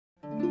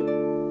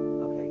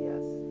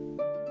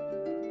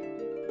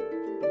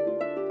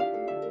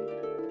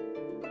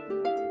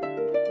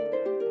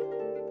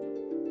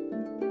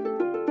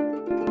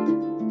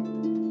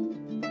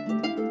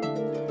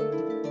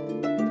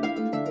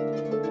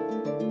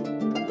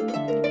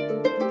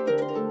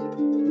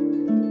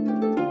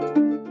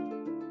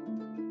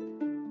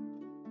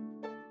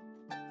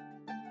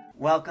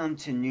Welcome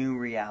to New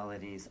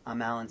Realities.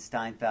 I'm Alan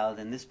Steinfeld,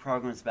 and this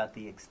program is about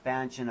the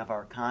expansion of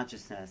our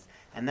consciousness.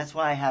 And that's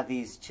why I have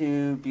these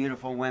two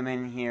beautiful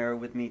women here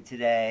with me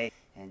today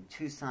in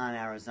Tucson,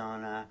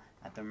 Arizona,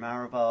 at the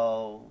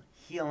Miraval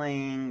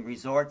Healing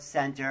Resort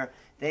Center.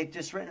 They've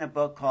just written a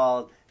book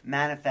called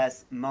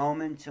Manifest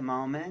Moment to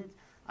Moment.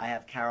 I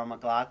have Carrol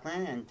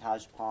McLaughlin and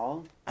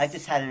Tejpal. I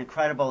just had an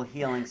incredible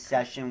healing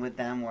session with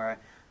them where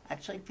I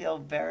actually feel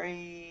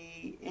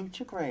very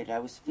integrated. I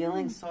was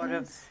feeling sort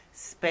of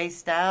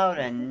spaced out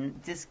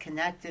and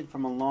disconnected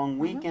from a long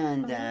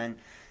weekend, and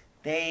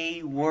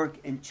they work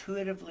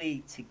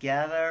intuitively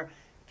together.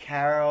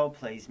 Carrol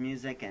plays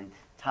music and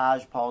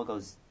Tejpal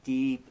goes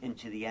deep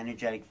into the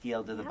energetic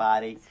field of the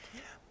body.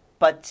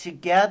 But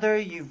together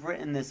you've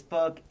written this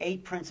book,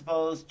 8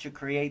 Principles to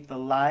Create the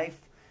Life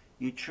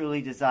You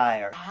Truly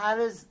Desire. How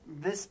does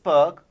this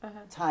book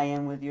tie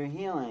in with your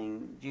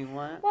healing? Do you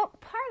want? Well,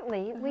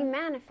 partly we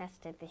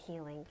manifested the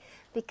healing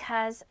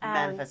because...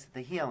 manifested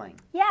the healing?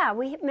 Yeah,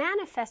 we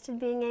manifested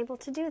being able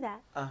to do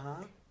that.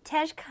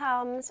 Tej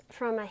comes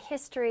from a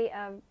history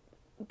of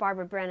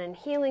Barbara Brennan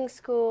Healing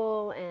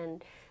School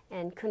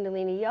and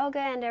Kundalini Yoga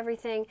and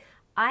everything.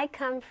 I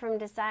come from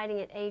deciding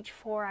at age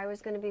 4 I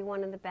was going to be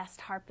one of the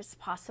best harpists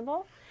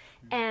possible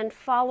and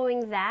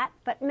following that,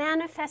 but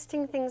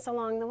manifesting things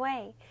along the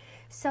way.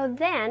 So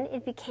then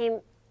it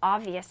became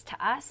obvious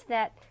to us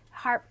that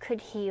harp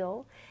could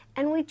heal,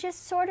 and we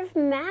just sort of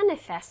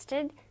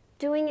manifested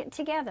doing it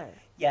together.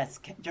 Yes,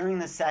 during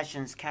the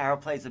sessions, Carrol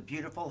plays a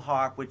beautiful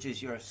harp, which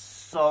is your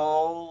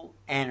soul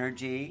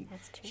energy.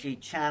 That's true. She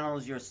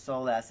channels your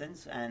soul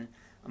essence, and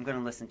I'm going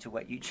to listen to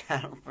what you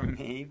channel for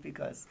me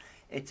because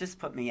it just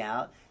put me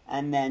out.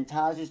 And then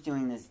Taj is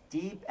doing this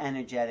deep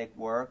energetic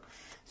work.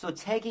 So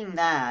taking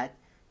that,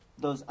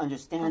 those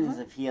understandings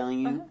of healing,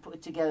 you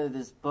put together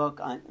this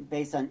book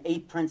based on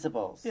 8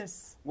 principles.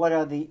 Yes. What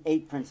are the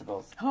 8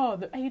 principles? Oh,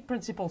 the 8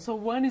 principles. So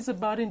one is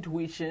about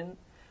intuition,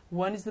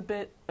 one is a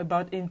bit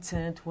about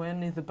intent,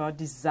 one is about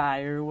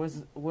desire,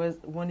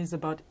 one is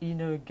about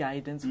inner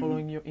guidance,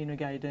 following your inner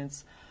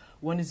guidance,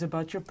 one is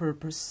about your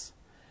purpose.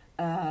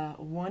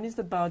 One is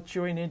about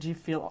your energy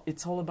field.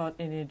 It's all about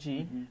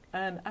energy.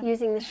 And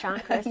using the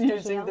chakras to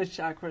using heal. the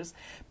chakras.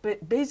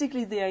 But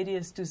basically the idea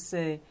is to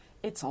say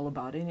it's all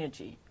about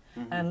energy.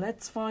 And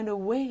let's find a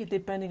way,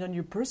 depending on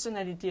your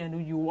personality and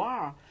who you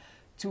are,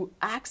 to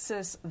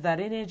access that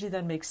energy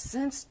that makes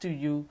sense to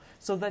you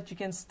so that you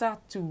can start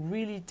to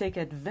really take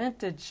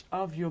advantage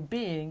of your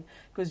being,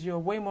 because you're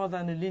way more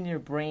than a linear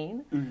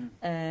brain.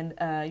 And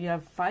you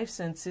have 5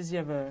 senses. You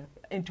have a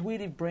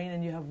intuitive brain,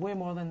 and you have way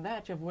more than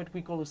that. You have what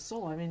we call a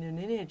soul, I mean an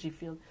energy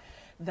field,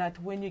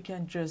 that when you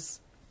can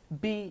just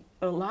be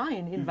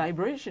aligned in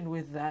vibration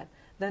with that,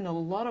 then a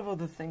lot of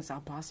other things are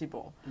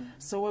possible.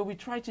 So what we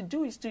try to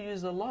do is to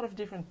use a lot of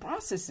different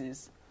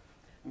processes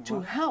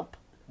to help.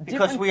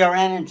 Because we are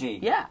energy.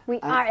 Yeah. We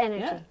are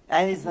energy. Yeah.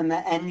 That is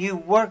and you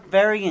work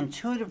very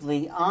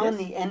intuitively on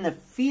in the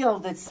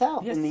field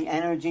itself, in the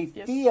energy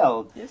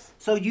field. Yes.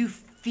 So you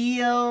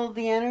feel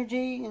the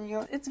energy in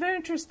your... It's very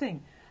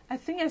interesting. I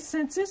think I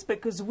sense this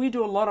because we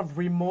do a lot of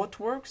remote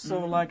work.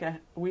 So like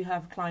we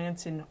have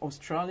clients in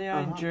Australia,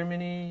 in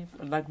Germany,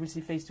 like we see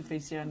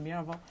face-to-face here in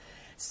Miraval.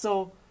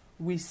 So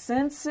we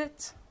sense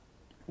it,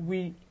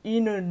 we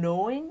inner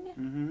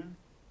knowing,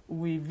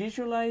 we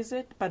visualize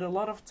it, but a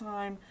lot of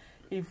time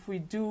if we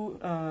do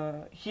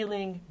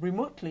healing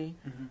remotely,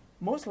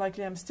 most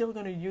likely I'm still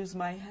going to use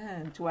my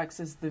hand to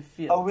access the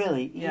field. Oh,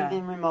 really? Yeah.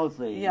 Even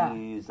remotely you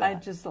use that? I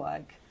just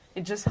like,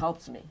 it just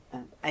helps me.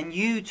 And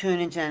you tune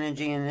into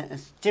energy in a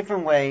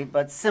different way,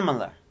 but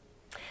similar.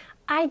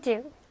 I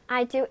do.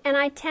 And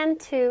I tend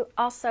to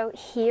also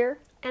hear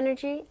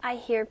energy. I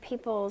hear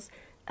people's,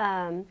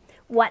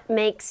 what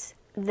makes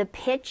the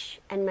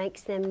pitch and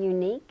makes them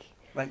unique.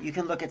 Right, you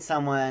can look at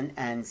someone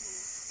and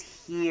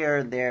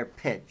hear their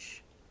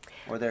pitch.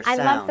 Or their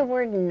sound. I love the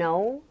word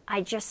know.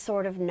 I just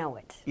sort of know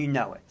it. You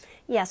know it.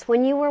 Yes,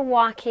 when you were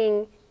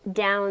walking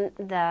down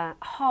the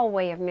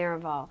hallway of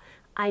Miraval,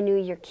 I knew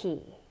your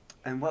key.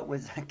 And what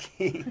was that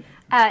key?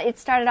 It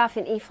started off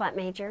in E-flat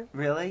major.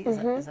 Really?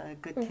 Is that a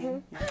good key?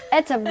 Yeah.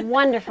 It's a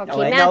wonderful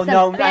key.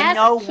 I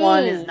know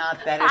one is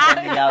not better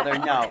than the other,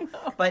 no.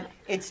 But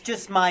it's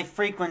just my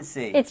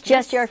frequency. It's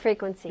just your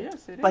frequency.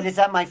 Yes, it is. But is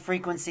that my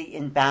frequency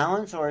in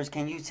balance, or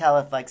can you tell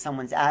if like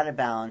someone's out of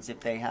balance if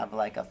they have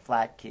like a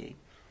flat key?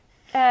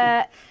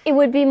 It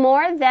would be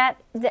more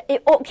that,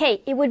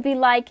 it would be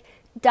like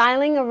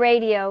dialing a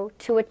radio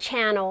to a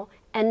channel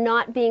and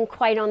not being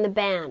quite on the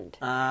band.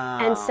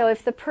 And so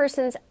if the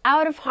person's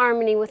out of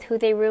harmony with who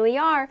they really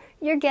are,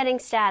 you're getting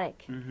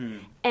static.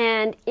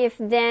 And if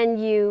then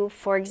you,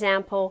 for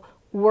example,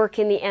 work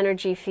in the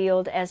energy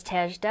field as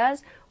Tej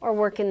does, or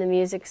work in the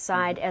music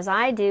side as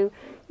I do,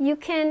 you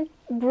can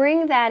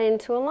bring that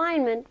into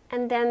alignment,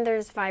 and then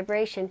there's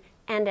vibration.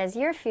 And as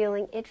you're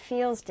feeling, it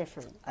feels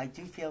different. I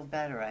do feel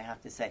better, I have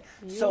to say.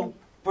 So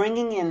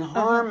bringing in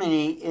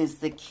harmony is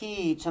the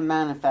key to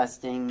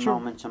manifesting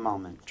moment to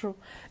moment. True.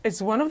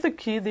 It's one of the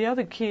key. The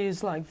other key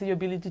is like the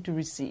ability to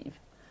receive.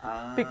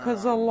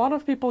 Because a lot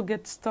of people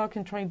get stuck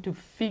in trying to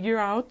figure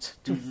out,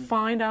 to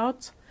find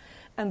out.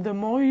 And the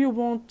more you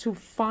want to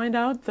find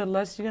out, the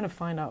less you're going to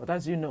find out,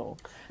 as you know.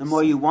 The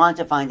more you want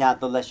to find out,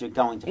 the less you're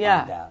going to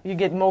find out. You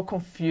get more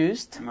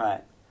confused.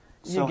 Right.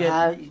 So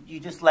you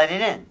just let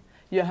it in.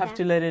 You have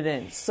to let it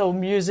in. So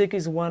music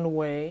is one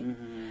way.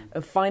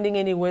 Finding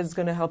any way is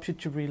going to help you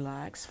to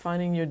relax.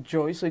 Finding your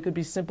joy. So it could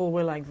be a simple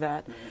way like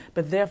that.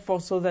 But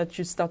therefore, so that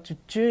you start to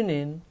tune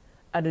in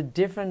at a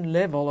different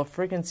level of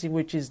frequency,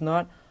 which is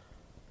not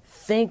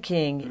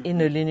thinking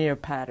in a linear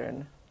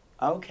pattern.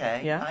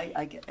 Okay. Yeah.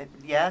 I get it.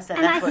 Yes.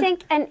 And I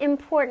think an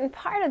important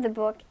part of the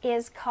book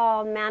is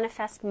called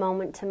Manifest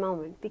Moment to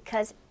Moment,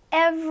 because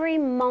every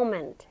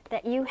moment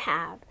that you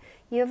have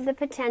the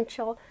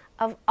potential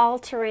of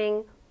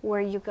altering where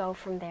you go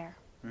from there.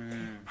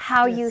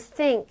 How you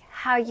think,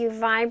 how you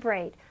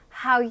vibrate,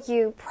 how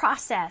you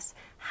process,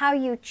 how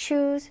you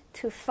choose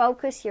to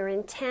focus your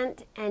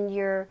intent and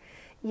your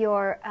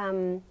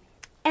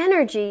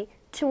energy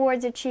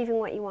towards achieving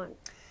what you want.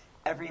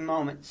 Every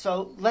moment.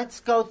 So let's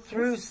go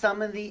through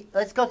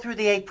let's go through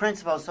the 8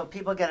 principles so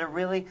people get a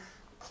really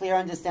clear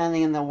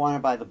understanding and they'll want to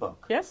buy the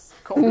book. Yes?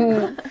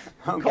 Cool.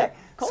 Okay.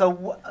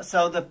 Cool.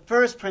 So the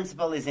first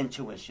principle is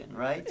intuition,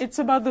 right? It's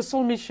about the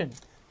soul mission.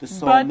 The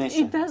soul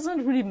mission. But it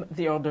doesn't really,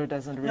 the order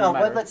doesn't really matter.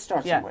 matter. No, but let's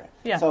start somewhere.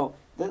 Yeah. So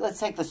let's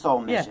take the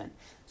soul mission.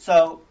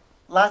 So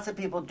lots of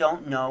people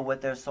don't know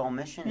what their soul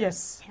mission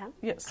is.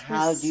 Yes.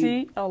 We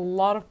see a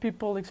lot of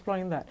people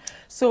exploring that.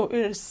 So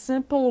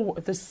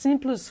the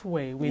simplest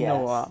way we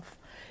know of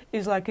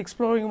is like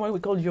exploring what we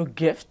call your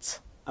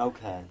gifts.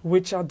 Okay.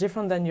 Which are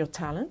different than your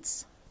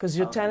talents. Because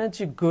your talents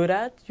you're good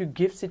at, your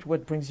gifts is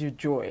what brings you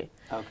joy.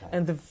 Okay.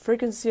 And the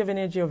frequency of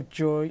energy of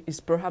joy is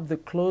perhaps the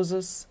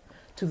closest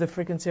to the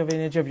frequency of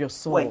energy of your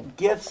soul. Wait,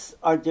 gifts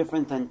are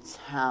different than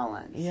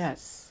talents.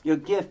 Yes. Your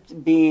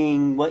gift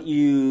being what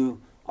you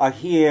are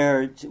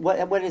here to,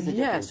 what is the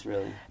difference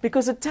really?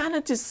 Because a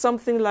talent is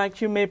something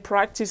like you may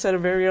practice at a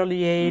very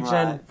early age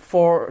and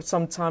for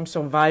sometimes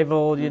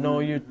survival, you know,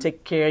 you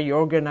take care, you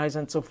organize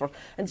and so forth.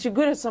 And if you're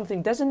good at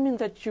something, doesn't mean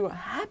that you're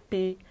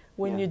happy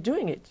when you're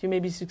doing it. You may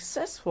be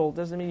successful,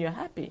 doesn't mean you're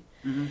happy.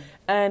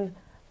 And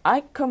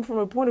I come from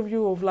a point of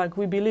view of like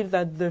we believe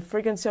that the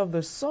frequency of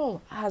the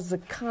soul has a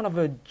kind of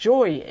a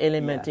joy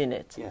element in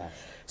it.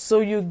 So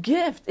your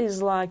gift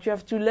is like you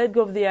have to let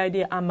go of the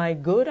idea, am I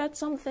good at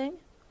something?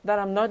 That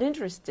I'm not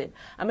interested.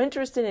 I'm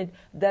interested in,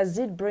 does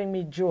it bring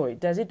me joy?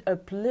 Does it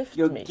uplift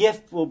me? Your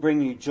gift will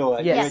bring you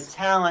joy. Yes. Your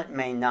talent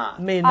may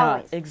not. May not,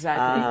 Always.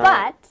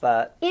 exactly.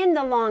 But in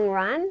the long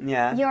run,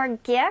 your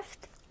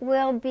gift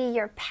will be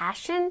your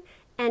passion,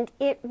 and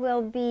it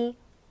will be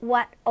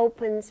what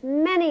opens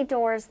many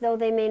doors, though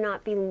they may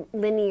not be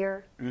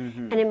linear.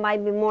 And it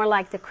might be more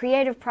like the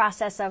creative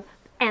process of,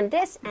 and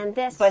this, and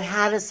this. But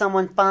how does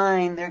someone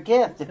find their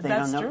gift if they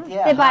don't know?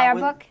 Yeah, they buy our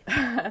book.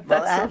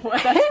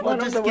 We'll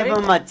just give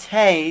them a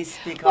taste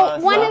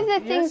because... Well, one of the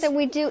things that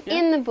we do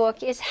in the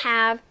book is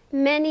have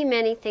many,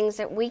 many things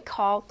that we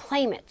call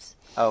claimants.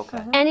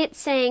 Okay. And it's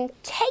saying,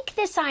 take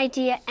this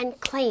idea and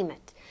claim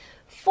it.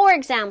 For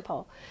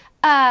example,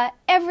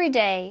 every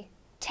day,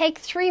 take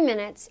 3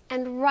 minutes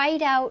and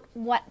write out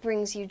what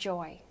brings you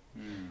joy.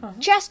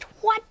 Just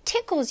what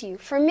tickles you.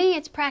 For me,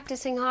 it's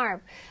practicing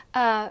harp.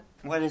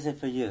 What is it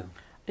for you?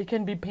 It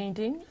can be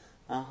painting.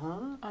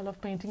 I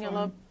love painting. I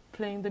love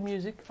playing the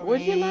music. What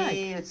do you like?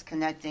 It's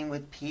connecting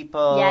with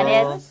people. Yeah,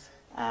 it is.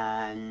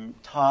 And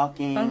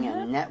talking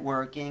and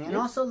networking and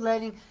also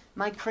letting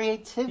my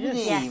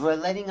creativity. We're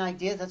letting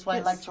ideas. That's why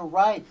I like to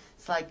write.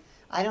 It's like,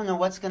 I don't know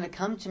what's going to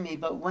come to me,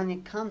 but when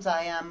it comes,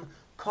 I am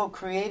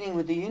co-creating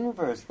with the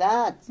universe.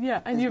 That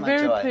and you're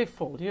very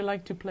playful. You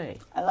like to play.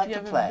 I like to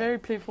play. You have a very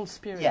playful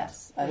spirit.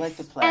 Yes, I like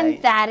to play.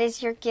 And that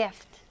is your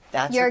gift.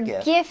 That's your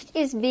gift. gift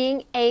is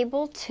being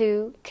able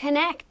to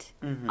connect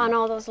on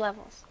all those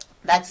levels.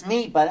 That's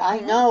neat, but I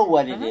know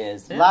what it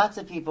is. Lots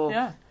of people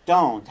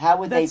don't. How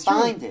would they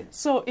find it?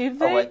 So if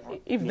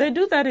they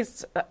do that,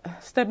 it's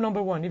step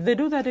number 1. If they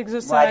do that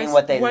exercise, writing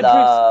what they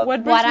love,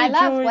 what I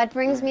love, joy, what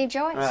brings me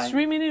joy.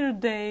 3 minutes a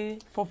day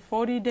for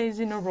 40 days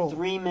in a row.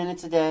 3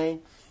 minutes a day.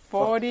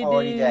 40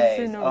 days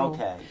in a row.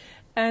 Okay.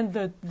 And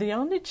the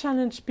only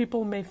challenge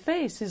people may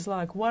face is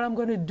like, what I'm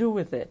going to do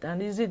with it,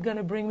 and is it going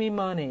to bring me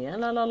money,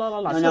 and la la la la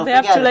la. So they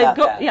have to let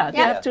go. They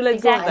have to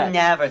let go of that. I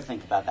never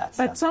think about that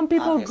stuff. But some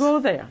people go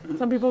there.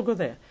 Some people go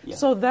there.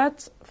 So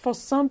that for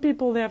some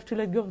people they have to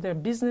let go of their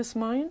business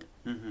mind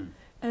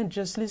and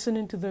just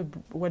listening to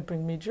what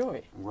brings me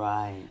joy.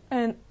 Right.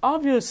 And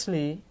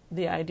obviously,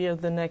 the idea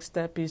of the next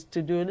step is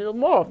to do a little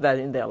more of that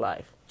in their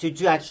life.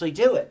 To actually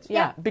do it.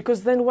 Yeah,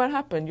 because then what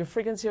happened? Your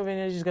frequency of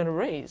energy is going to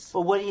raise.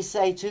 But what do you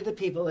say to the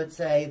people that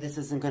say this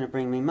isn't going to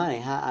bring me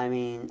money? I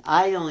mean,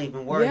 I don't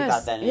even worry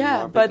about that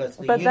anymore because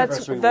the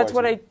universe rewards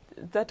me.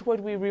 That's what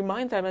we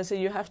remind them. I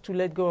say you have to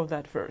let go of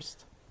that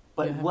first.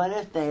 But what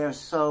if they are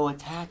so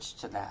attached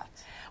to that?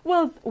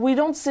 Well, we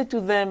don't say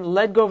to them,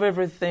 let go of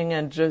everything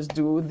and just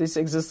do this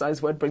exercise,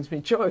 what brings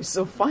me joy.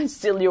 So find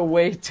still your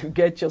way to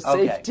get your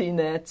safety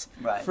net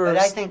right. first.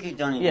 But I think you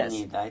don't even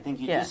need that. I think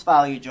you just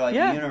follow your joy.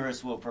 The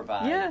universe will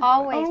provide. Yeah,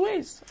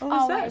 always.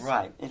 Does.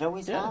 Right. It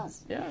always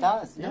does. Yeah. It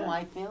does. Yeah. No,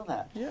 I feel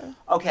that. Yeah.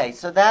 Okay,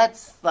 so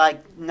that's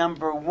like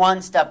number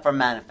one step for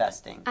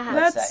manifesting.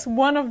 That's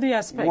one of the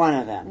aspects. One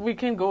of them. We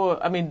can go,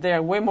 I mean, there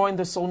are way more in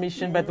the soul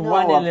mission, but No,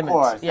 one of element.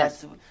 course.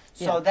 Yes.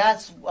 So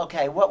that's,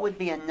 okay, what would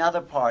be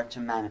another part to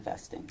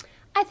manifesting?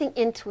 I think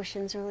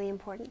intuition's really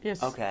important.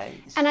 Yes. Okay.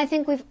 And I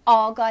think we've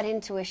all got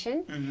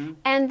intuition.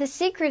 And the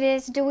secret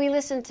is, do we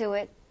listen to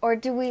it or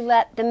do we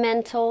let the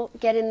mental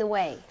get in the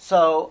way?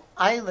 So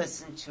I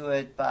listen to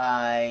it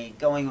by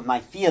going with my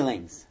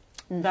feelings.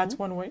 That's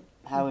one way.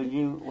 How would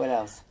you, what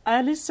else?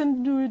 I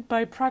listen to it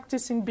by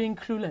practicing being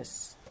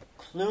clueless.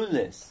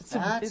 Clueless.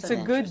 It's a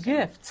good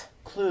gift.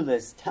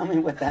 Clueless. Tell me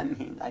what that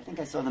means. I think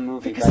I saw the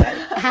movie, but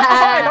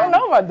I don't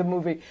know about the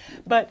movie.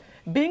 But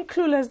being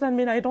clueless, that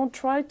means I don't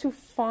try to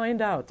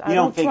find out. You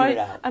don't figure it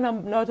out. And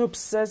I'm not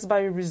obsessed by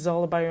a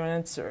result, by an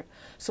answer.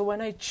 So when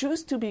I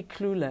choose to be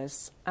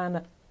clueless,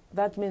 and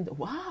that means,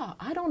 wow,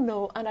 I don't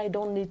know, and I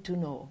don't need to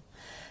know.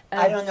 And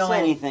I don't know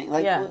anything.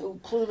 Like,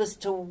 clueless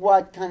to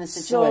what kind of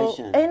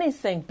situation? So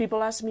anything.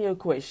 People ask me a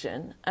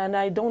question, and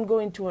I don't go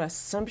into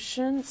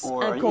assumptions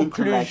or and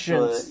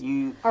conclusions.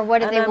 Or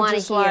what do they want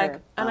to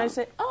hear? And I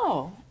say,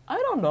 oh, I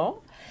don't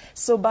know.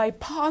 So by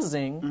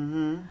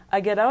pausing, I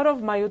get out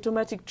of my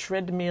automatic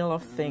treadmill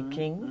of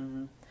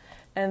thinking,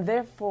 and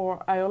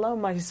therefore I allow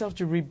myself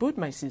to reboot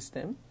my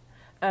system,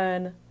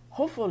 and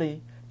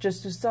hopefully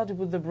just to start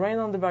with the brain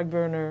on the back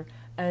burner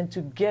and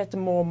to get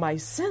more my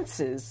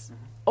senses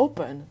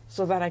open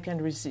so that I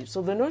can receive.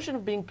 So the notion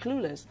of being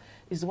clueless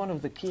is one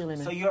of the key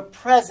elements. So you're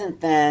present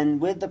then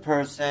with the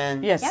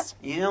person. Yes.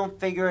 Yep. You don't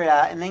figure it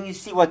out, and then you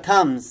see what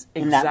comes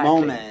in that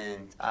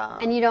moment.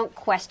 And you don't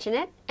question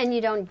it, and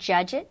you don't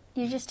judge it.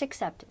 You just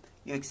accept it.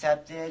 You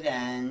accept it,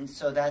 and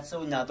so that's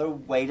another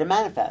way to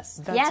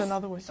manifest. That's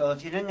another way. So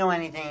if you didn't know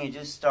anything, you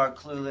just start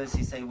clueless.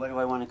 You say, what do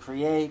I want to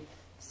create?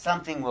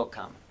 Something will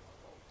come.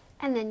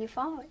 And then you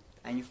follow it.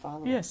 And you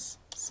follow it. Yes.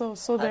 So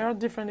there are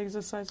different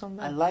exercises on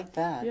that. I like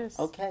that. Yes.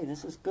 Okay,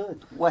 this is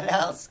good. What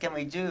else can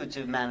we do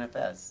to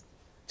manifest?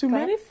 To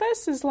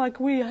manifest is like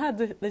we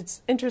had,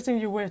 it's interesting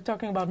you were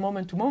talking about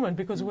moment to moment,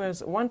 because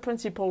there's one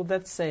principle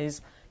that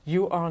says,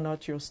 you are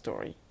not your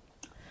story.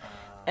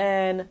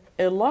 And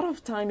a lot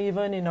of time,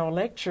 even in our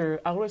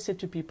lecture, I always say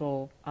to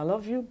people, I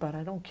love you, but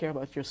I don't care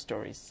about your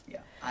stories.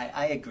 Yeah,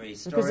 I agree.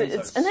 Stories because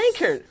it's an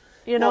anchor.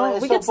 You know, well,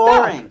 we so get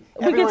boring.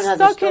 stuck. We get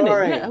stuck in it.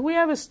 Yeah, we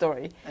have a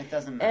story. It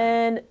doesn't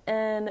matter.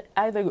 And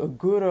either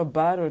good or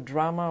bad or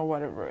drama or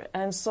whatever.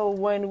 And so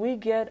when we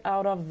get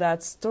out of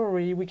that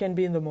story, we can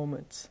be in the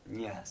moment.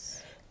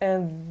 Yes.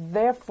 And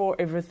therefore,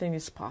 everything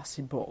is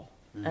possible.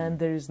 And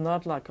there is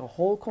not like a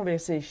whole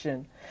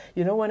conversation.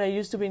 You know, when I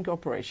used to be in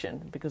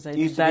corporation, because I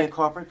used to be a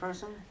corporate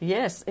person?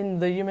 Yes, in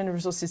the human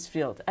resources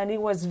field. And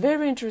it was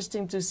very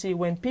interesting to see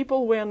when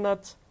people were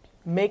not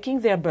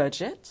making their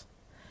budget,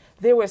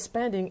 they were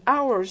spending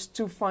hours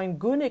to find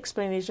good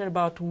explanation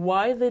about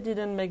why they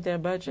didn't make their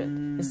budget,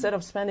 instead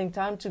of spending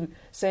time to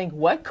saying,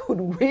 what could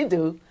we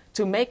do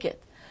to make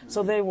it?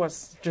 So they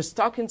was just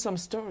talking some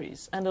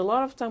stories. And a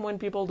lot of time when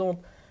people don't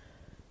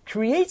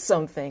create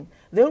something,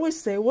 they always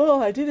say,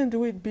 well, I didn't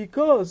do it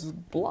because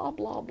blah,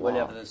 blah, blah.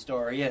 Whatever the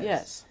story is.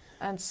 Yes.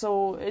 And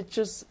so it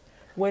just,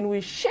 when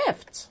we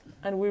shift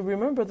and we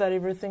remember that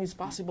everything is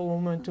possible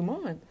moment to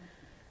moment,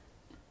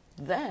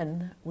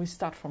 then we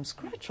start from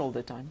scratch all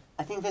the time.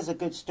 I think there's a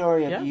good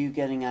story of you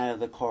getting out of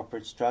the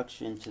corporate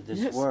structure into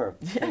this work.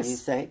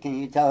 Yes. Can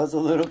you tell us a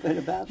little bit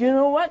about that? You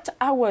know what?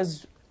 I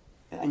was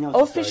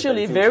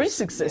officially very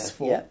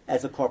successful. Yeah,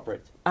 as a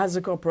corporate. As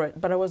a corporate,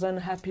 but I was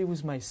unhappy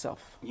with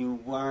myself. You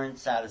weren't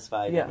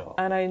satisfied at all.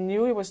 And I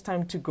knew it was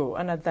time to go.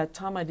 And at that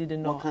time, I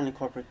didn't know. What kind of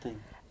corporate thing?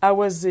 I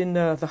was in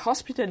the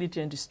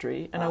hospitality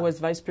industry, and I was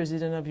vice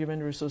president of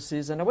human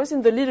resources, and I was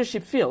in the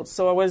leadership field,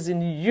 so I was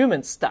in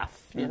human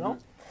stuff, you know.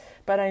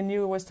 But I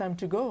knew it was time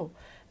to go.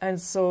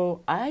 And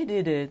so I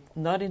did it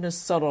not in a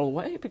subtle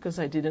way, because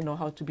I didn't know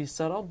how to be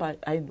subtle, but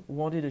I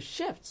wanted a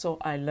shift. So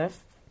I left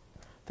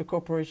the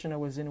corporation I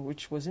was in,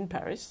 which was in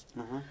Paris,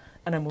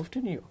 and I moved to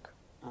New York.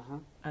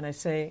 And I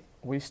say,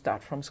 we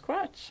start from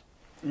scratch.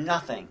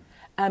 Nothing.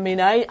 I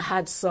mean, I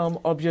had some,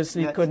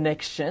 obviously,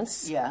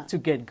 connections to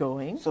get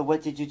going. So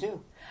what did you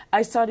do?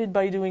 I started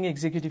by doing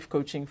executive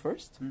coaching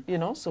first, you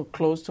know, so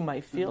close to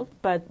my field.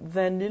 But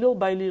then little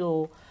by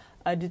little,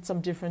 I did some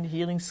different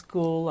healing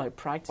school. I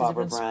practiced.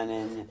 Barbara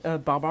Brannan.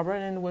 Barbara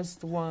Brannan was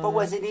the one. But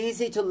was it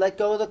easy to let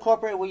go of the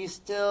corporate? Were you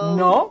still...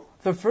 No.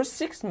 The first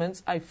 6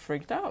 months, I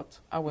freaked out.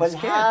 I was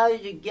scared. But how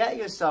did you get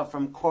yourself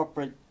from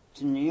corporate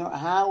to New York?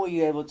 How were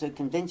you able to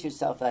convince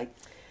yourself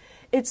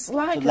it's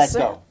like to let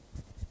go?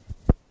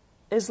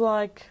 It's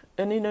like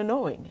an inner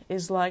knowing.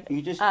 It's like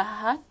I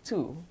had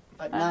to.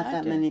 But not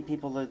that many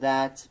people are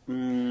that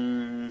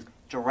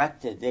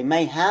directed. They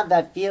may have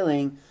that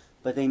feeling,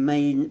 but they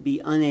may be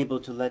unable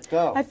to let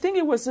go. I think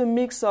it was a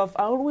mix of,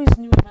 I always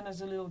knew even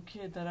as a little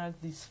kid that I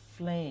had this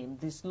flame,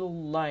 this little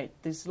light,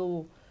 this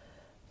little,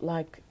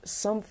 like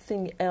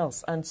something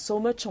else, and so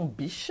much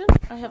ambition.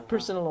 I have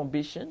personal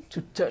ambition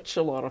to touch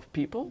a lot of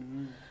people,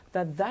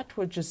 that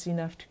was just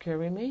enough to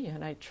carry me,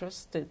 and I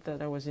trusted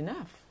that I was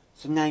enough.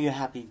 So now you're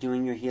happy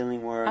doing your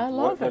healing work. I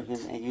love it.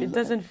 It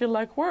doesn't feel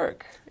like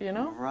work, you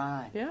know?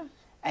 Right. Yeah.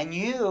 And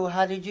you,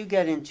 how did you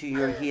get into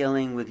your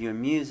healing with your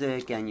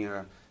music and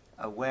your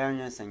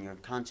awareness and your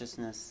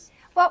consciousness?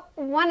 Well,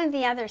 one of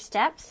the other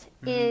steps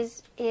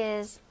is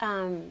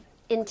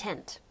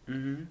intent.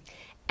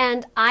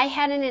 And I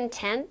had an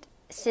intent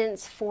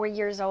since 4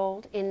 years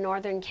old in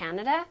northern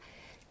Canada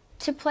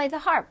to play the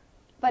harp,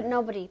 but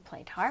nobody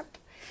played harp.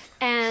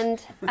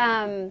 And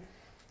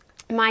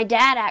my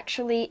dad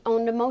actually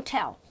owned a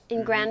motel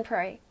in Grand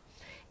Prairie,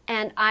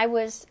 and I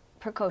was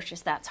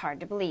precocious. That's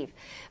hard to believe.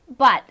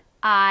 But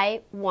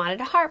I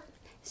wanted a harp.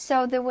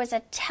 So there was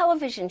a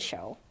television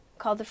show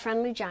called The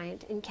Friendly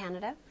Giant in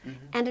Canada,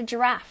 and a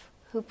giraffe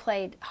who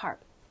played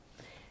harp.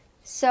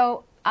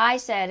 So I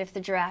said, if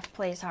the giraffe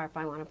plays harp,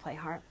 I want to play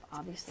harp,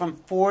 obviously. From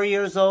 4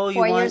 years old,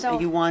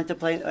 you wanted to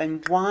play,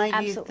 and why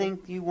Absolutely. do you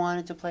think you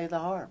wanted to play the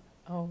harp?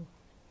 Oh,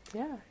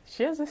 yeah,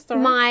 she has a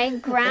story. My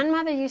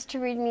grandmother used to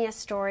read me a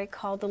story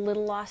called The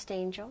Little Lost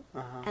Angel.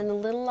 And the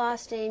little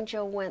lost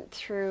angel went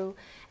through,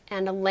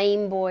 and a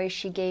lame boy,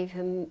 she gave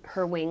him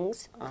her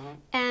wings.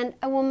 And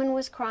a woman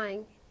was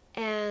crying.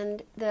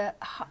 And the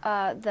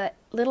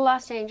little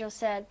lost angel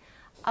said,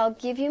 I'll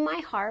give you my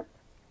harp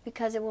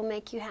because it will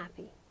make you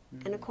happy.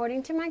 And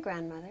according to my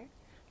grandmother,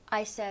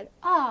 I said,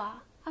 I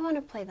want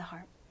to play the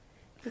harp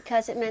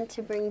because it meant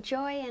to bring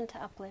joy and to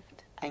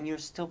uplift. And you're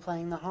still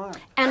playing the harp.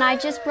 And I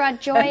just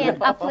brought joy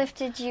and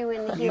uplifted you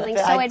in the healing,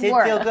 so it did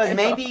worked. Feel good.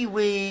 Maybe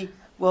we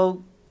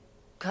will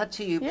cut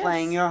to you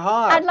playing your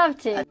harp. I'd love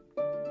to.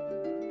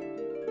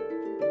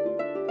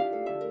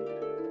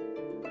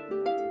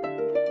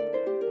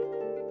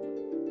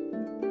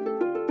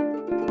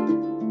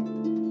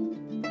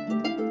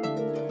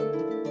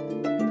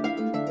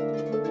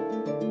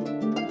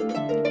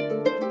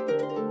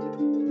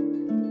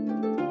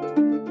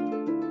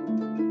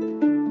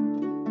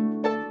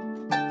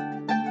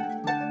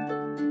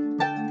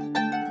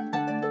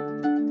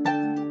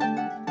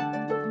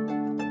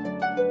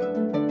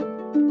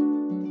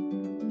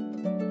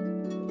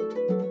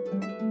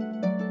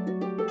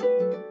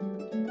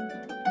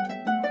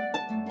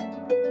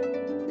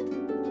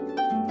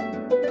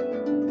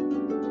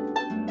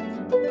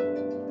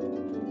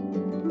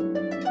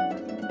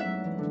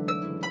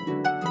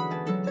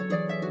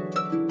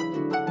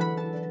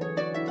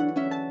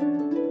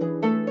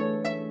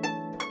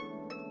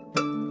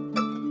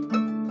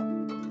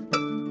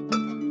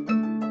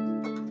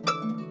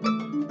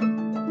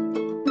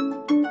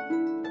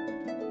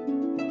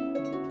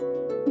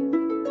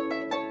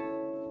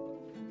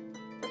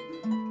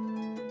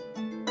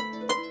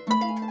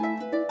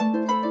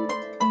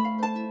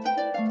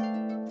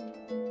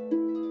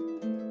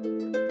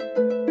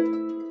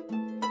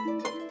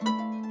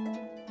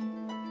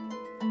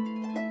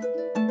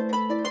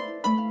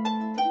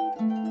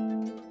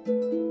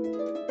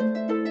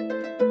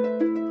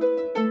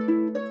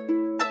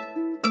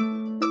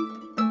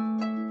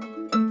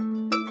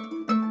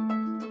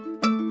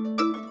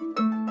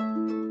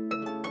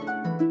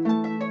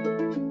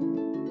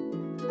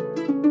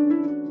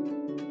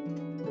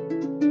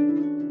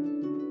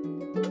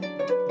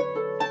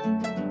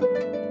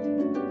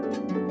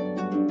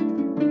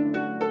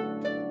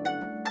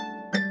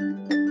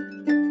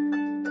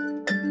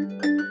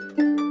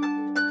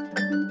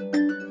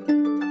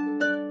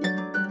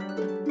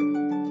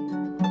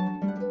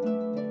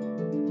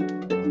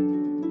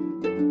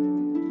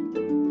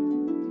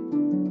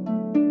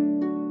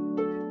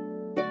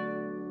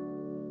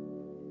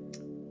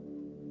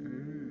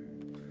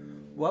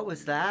 What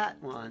was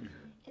that one?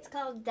 It's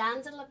called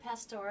Danza la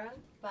Pastora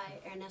by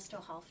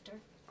Ernesto Halfter.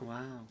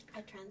 Wow.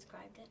 I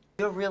transcribed it.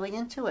 You're really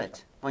into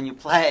it when you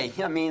play.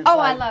 I mean,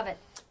 I love it.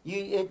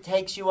 It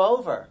takes you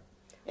over.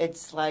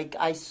 It's like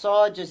I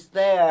saw just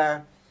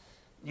there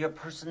your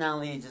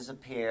personality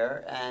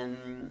disappear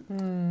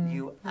and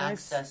you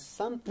access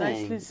something.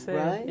 Nicely said.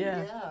 Right?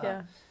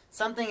 Yeah.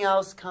 Something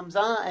else comes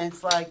on and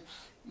it's like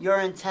you're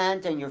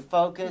intent and you're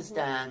focused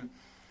and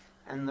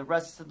the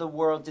rest of the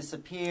world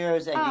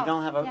disappears and you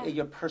don't have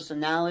your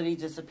personality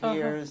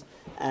disappears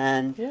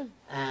and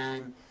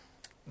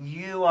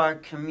you are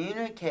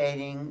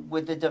communicating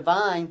with the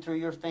divine through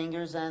your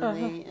fingers and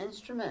the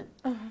instrument.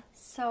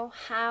 So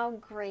how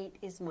great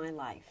is my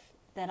life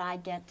that I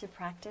get to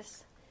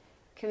practice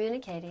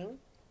communicating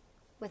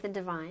with the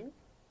divine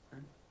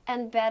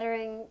and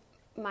bettering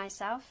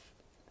myself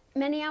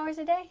many hours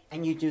a day.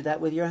 And you do that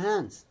with your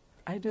hands.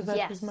 I do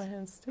that with my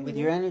hands too. With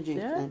your energy.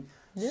 Yeah.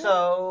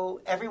 So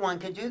everyone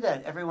could do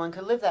that. Everyone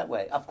could live that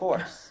way, of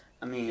course.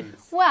 I mean...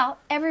 Well,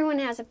 everyone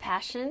has a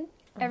passion.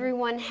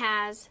 Everyone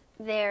has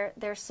their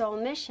soul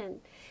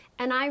mission.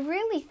 And I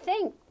really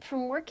think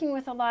from working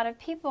with a lot of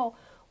people,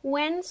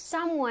 when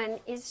someone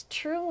is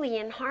truly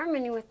in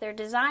harmony with their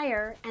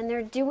desire and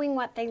they're doing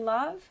what they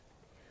love,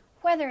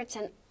 whether it's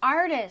an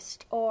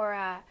artist or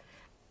a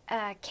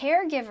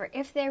caregiver,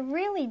 if they're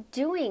really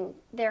doing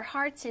their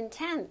heart's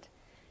intent,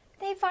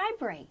 they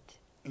vibrate.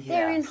 Yes.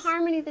 They're in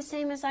harmony the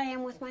same as I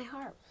am with my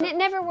harp. And it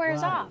never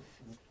wears off.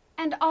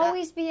 And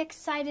always be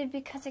excited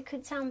because it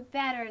could sound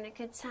better and it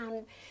could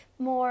sound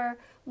more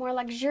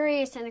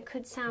luxurious and it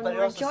could sound more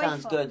joyful. But it also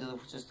sounds good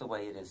just the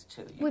way it is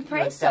too. We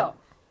pray so.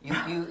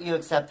 You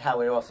accept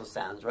how it also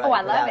sounds, right? Oh,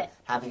 I love it.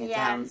 Having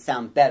it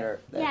sound better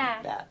than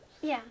that.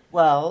 Yeah.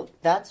 Well,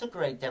 that's a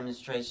great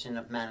demonstration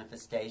of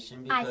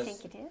manifestation. I Because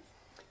think it is.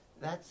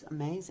 that's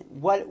amazing.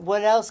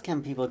 What else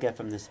can people get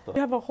from this book?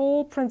 We have a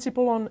whole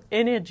principle on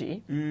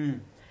energy.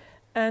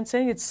 And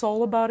saying it's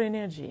all about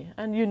energy.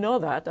 And you know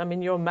that. I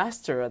mean, you're a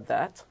master at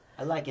that.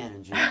 I like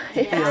energy. I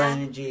feel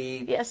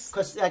energy. Yes.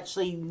 Because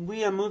actually,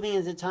 we are moving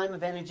into a time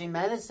of energy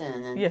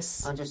medicine and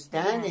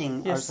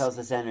understanding ourselves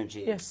as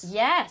energy. Yes.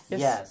 Yes.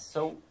 Yes.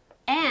 So.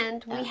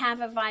 And we have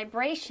a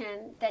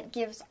vibration that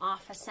gives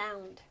off a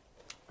sound.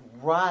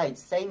 Right.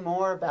 Say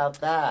more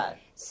about that.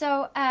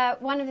 So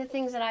one of the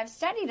things that I've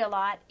studied a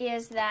lot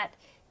is that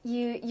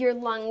your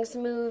lungs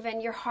move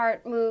and your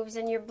heart moves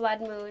and your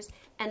blood moves,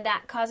 and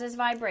that causes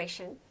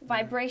vibration.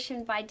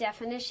 Vibration, by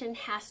definition,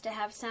 has to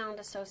have sound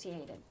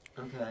associated.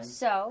 Okay.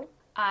 So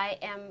I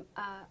am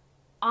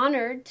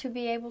honored to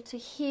be able to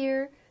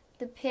hear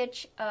the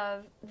pitch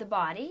of the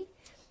body.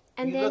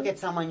 And you then look at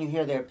someone, you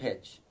hear their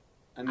pitch.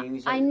 I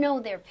mean, I know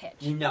their pitch.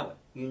 You know it.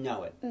 You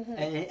know it.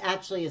 And it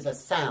actually is a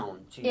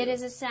sound to you. It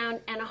is a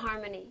sound and a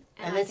harmony.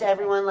 And it's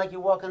everyone, like you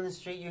walk on the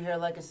street, you hear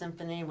like a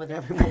symphony with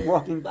everyone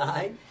walking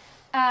by.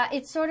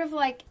 It's sort of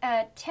like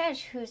Tej,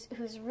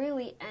 who's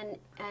really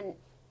an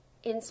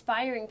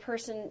inspiring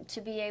person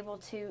to be able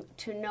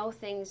to know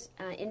things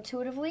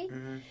intuitively.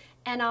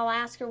 And I'll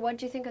ask her, "What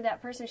do you think of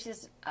that person?" She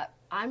says,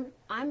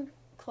 "I'm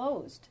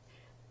closed.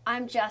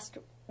 I'm just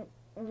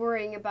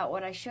worrying about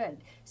what I should."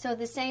 So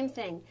the same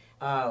thing.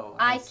 Oh,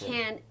 I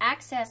can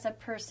access a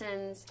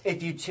person's.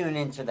 If you tune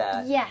into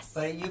that. Yes.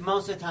 But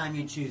most of the time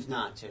you choose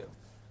not to.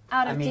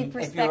 Out of deep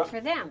respect for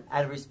them.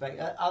 Out of respect.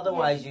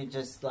 Otherwise you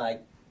just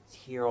like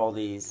hear all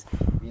these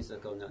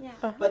musical notes.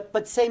 Yeah.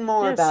 But say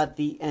more about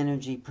the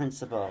energy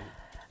principle.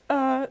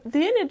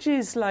 The energy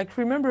is like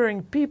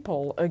remembering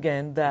people,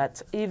 again,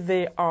 that if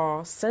they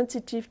are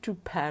sensitive to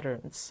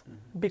patterns,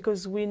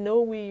 because we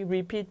know we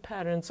repeat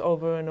patterns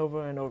over and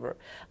over and over.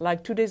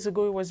 Like 2 days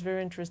ago, it was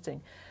very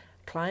interesting.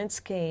 Clients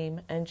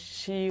came and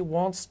she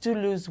wants to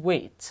lose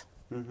weight.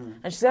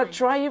 And she said,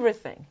 try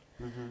everything.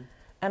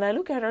 And I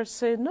look at her and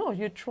say, no,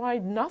 you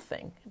tried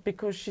nothing,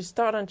 because she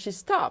started and she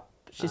stopped.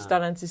 She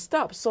started and she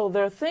stopped. So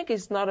their thing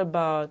is not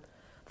about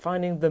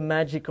finding the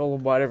magical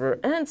whatever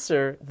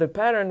answer. The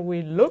pattern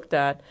we looked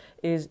at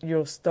is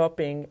you're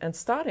stopping and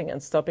starting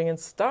and stopping and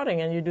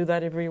starting, and you do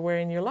that everywhere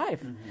in your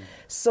life.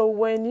 So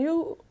when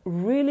you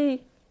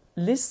really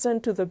listen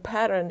to the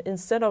pattern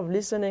instead of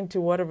listening to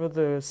whatever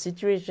the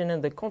situation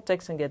and the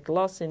context and get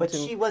lost into. But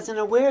she wasn't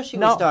aware she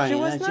was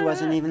starting, and she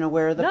wasn't even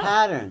aware of the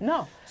pattern.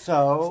 No.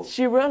 So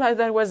she realized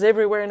that was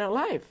everywhere in her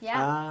life.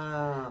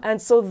 Yeah.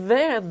 And so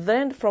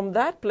then from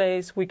that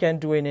place, we can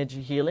do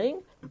energy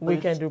healing. We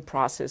can do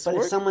process work.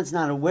 But if someone's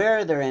not aware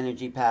of their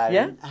energy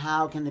pattern,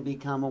 how can they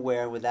become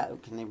aware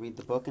without? Can they read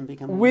the book and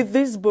become aware? With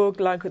this book,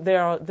 like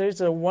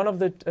there's one of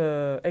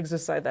the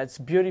exercise that's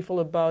beautiful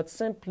about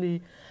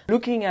simply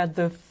looking at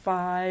the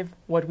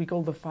what we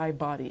call the 5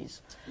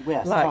 bodies.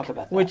 Yes, talk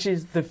about that. Which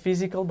is the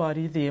physical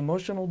body, the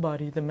emotional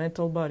body, the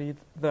mental body,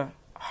 the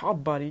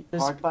heart body.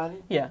 Heart body?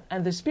 Yeah,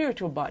 and the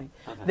spiritual body.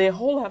 Okay. They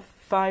all have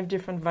 5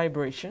 different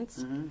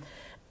vibrations.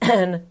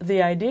 And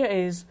the idea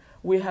is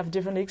we have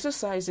different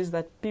exercises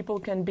that people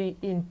can be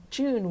in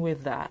tune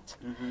with that.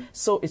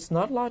 So it's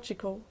not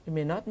logical, it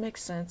may not make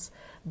sense,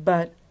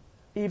 but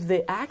if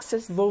they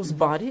access those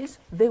bodies,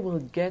 they will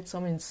get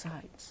some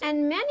insights.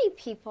 And many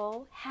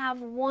people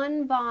have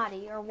one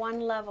body or one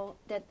level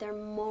that they're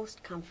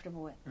most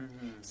comfortable with.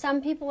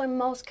 Some people are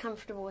most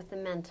comfortable with the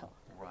mental.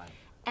 Right.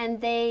 And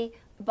they,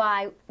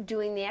 by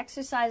doing the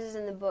exercises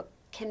in the book,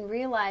 can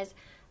realize,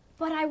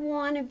 but I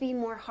want to be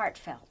more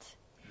heartfelt.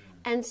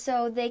 And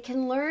so they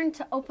can learn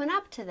to open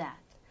up to that.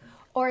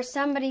 Or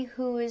somebody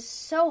who is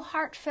so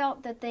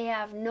heartfelt that they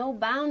have no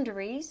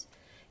boundaries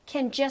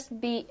can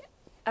just be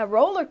a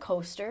roller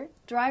coaster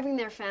driving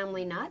their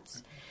family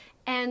nuts,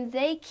 and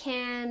they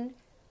can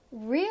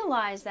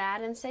realize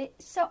that and say,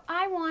 so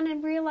I want to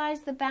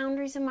realize the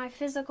boundaries of my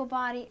physical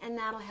body, and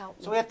that'll help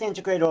me. So we have to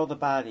integrate all the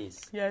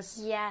bodies.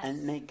 Yes. Yes.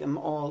 And make them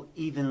all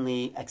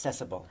evenly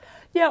accessible.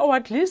 Yeah, or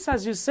at least,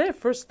 as you say,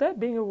 first step,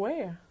 being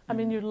aware. I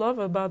mean, you love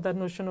about that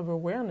notion of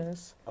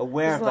awareness.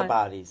 Aware of the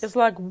bodies. It's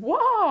like,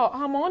 wow,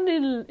 I'm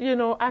only,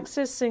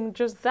 accessing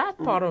just that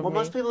part of me. Well,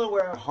 most people are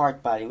aware of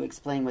heart body.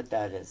 Explain what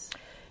that is.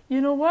 You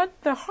know what?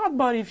 The heart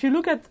body, if you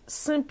look at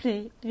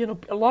simply,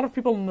 a lot of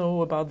people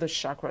know about the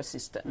chakra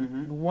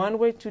system. One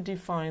way to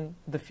define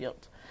the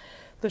field.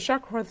 The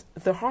chakra,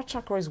 the heart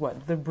chakra is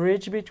what? The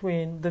bridge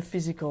between the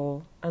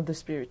physical and the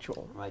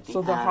spiritual. Right, the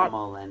so the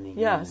animal heart, and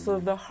the yeah, human. so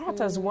the heart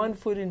has one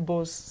foot in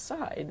both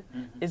sides.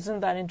 Isn't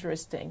that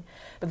interesting?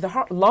 But the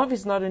heart, love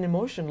is not an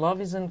emotion.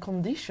 Love is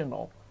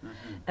unconditional.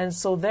 And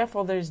so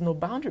therefore there is no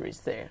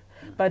boundaries there.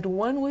 But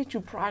one way to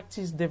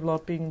practice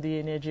developing the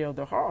energy of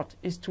the heart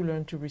is to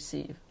learn to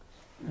receive,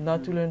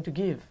 not to learn to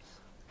give.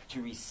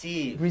 To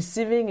receive.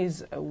 Receiving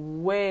is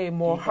way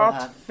more People have-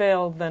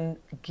 heartfelt than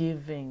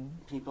giving.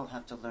 People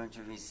have to learn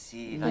to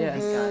receive. Yes. I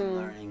think I'm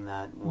learning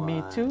that one.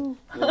 Me too.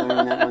 You're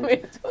learning that one Me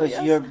too. too, Because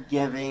yes. you're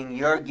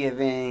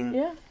giving.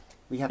 Yeah.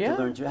 We have Yeah,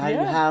 to learn to.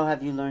 yeah. How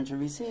have you learned to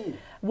receive?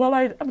 Well,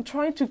 I'm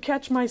trying to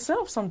catch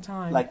myself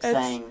sometimes. Like It's-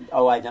 saying,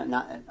 "Oh, I don't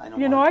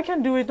You know, want I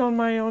can do it on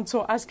my own.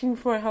 So asking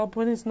for help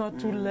when it's not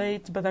too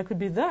late, but that could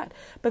be that.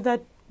 But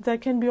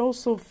that can be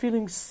also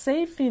feeling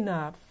safe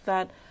enough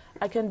that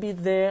I can be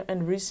there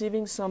and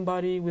receiving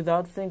somebody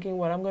without thinking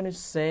what I'm going to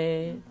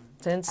say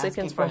 10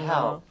 seconds for from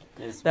help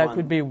now. is That one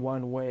could be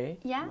one way.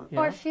 Yeah, Yeah.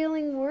 or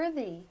feeling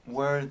worthy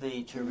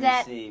worthy to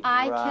that receive.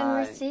 I right. can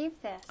receive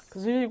this.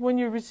 Because when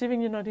you're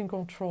receiving, you're not in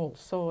control.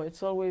 So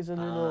it's always a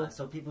little...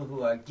 So people who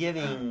are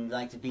giving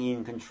like to be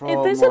in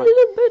control. there's more. a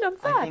little bit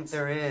of that. I think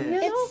there is. You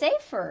know? It's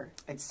safer.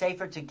 It's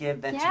safer to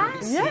give than Yeah. to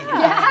receive.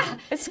 Yeah.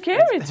 It's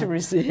scary to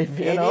receive,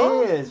 you It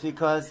know? is,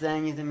 because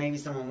then you think maybe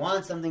someone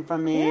wants something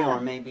from me, Yeah. or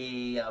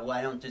maybe well,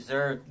 I don't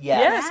deserve.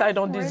 Yes, I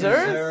don't Worthy.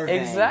 deserve. Deserving.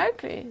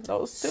 Exactly.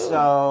 Those two.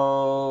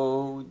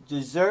 So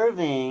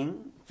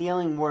deserving,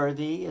 feeling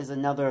worthy is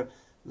another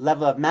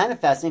level of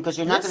manifesting, because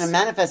you're not Yes. going to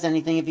manifest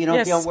anything if you don't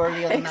Yes, feel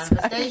worthy of the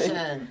exactly.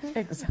 manifestation.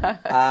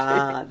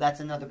 Exactly. That's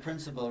another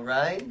principle,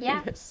 right?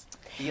 Yeah. Yes.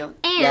 Feel,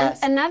 And yes.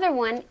 another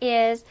one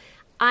is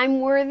I'm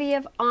worthy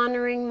of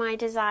honoring my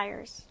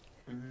desires.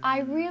 I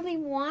really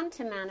want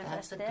to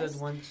manifest That's a this.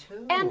 good one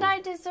too. And I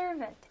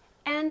deserve it.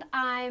 And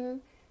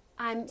I'm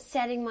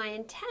setting my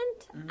intent.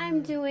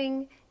 I'm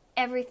doing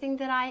everything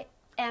that I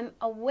am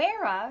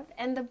aware of,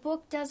 and the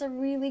book does a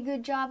really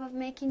good job of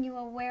making you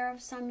aware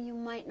of some you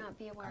might not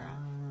be aware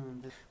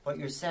of. What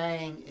you're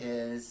saying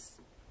is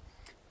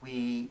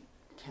we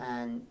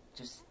can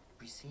just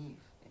receive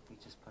if we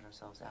just put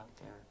ourselves out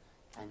there.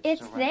 And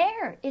It's surrender.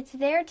 there. It's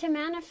there to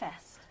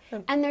manifest.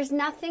 And there's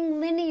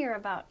nothing linear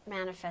about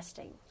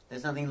manifesting.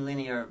 There's nothing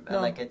linear, No.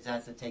 like it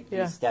has to take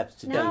Yeah. these steps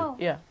to No.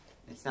 Yeah. do.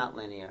 It's not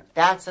linear.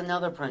 That's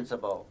another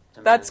principle.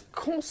 To That's manage.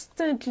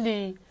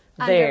 constantly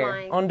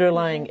there,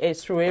 underlying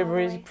it's through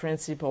every Totally.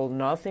 principle.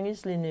 Nothing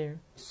is linear.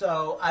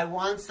 So I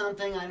want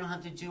something. I don't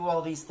have to do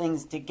all these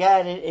things to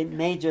get it. It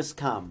may just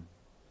come.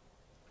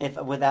 If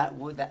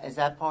is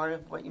that part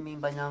of what you mean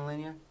by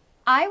nonlinear?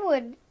 I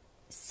would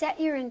set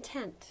your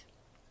intent.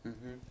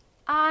 Mm-hmm.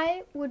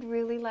 I would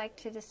really like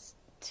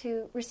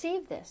to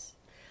receive this.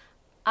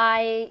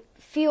 I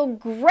feel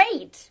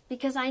great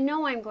because I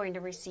know I'm going to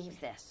receive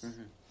this.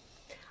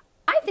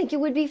 I think it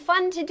would be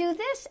fun to do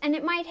this, and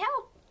it might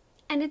help.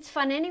 And it's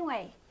fun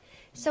anyway.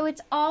 So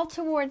it's all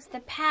towards the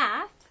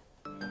path.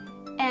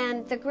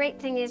 And the great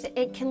thing is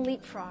it can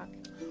leapfrog.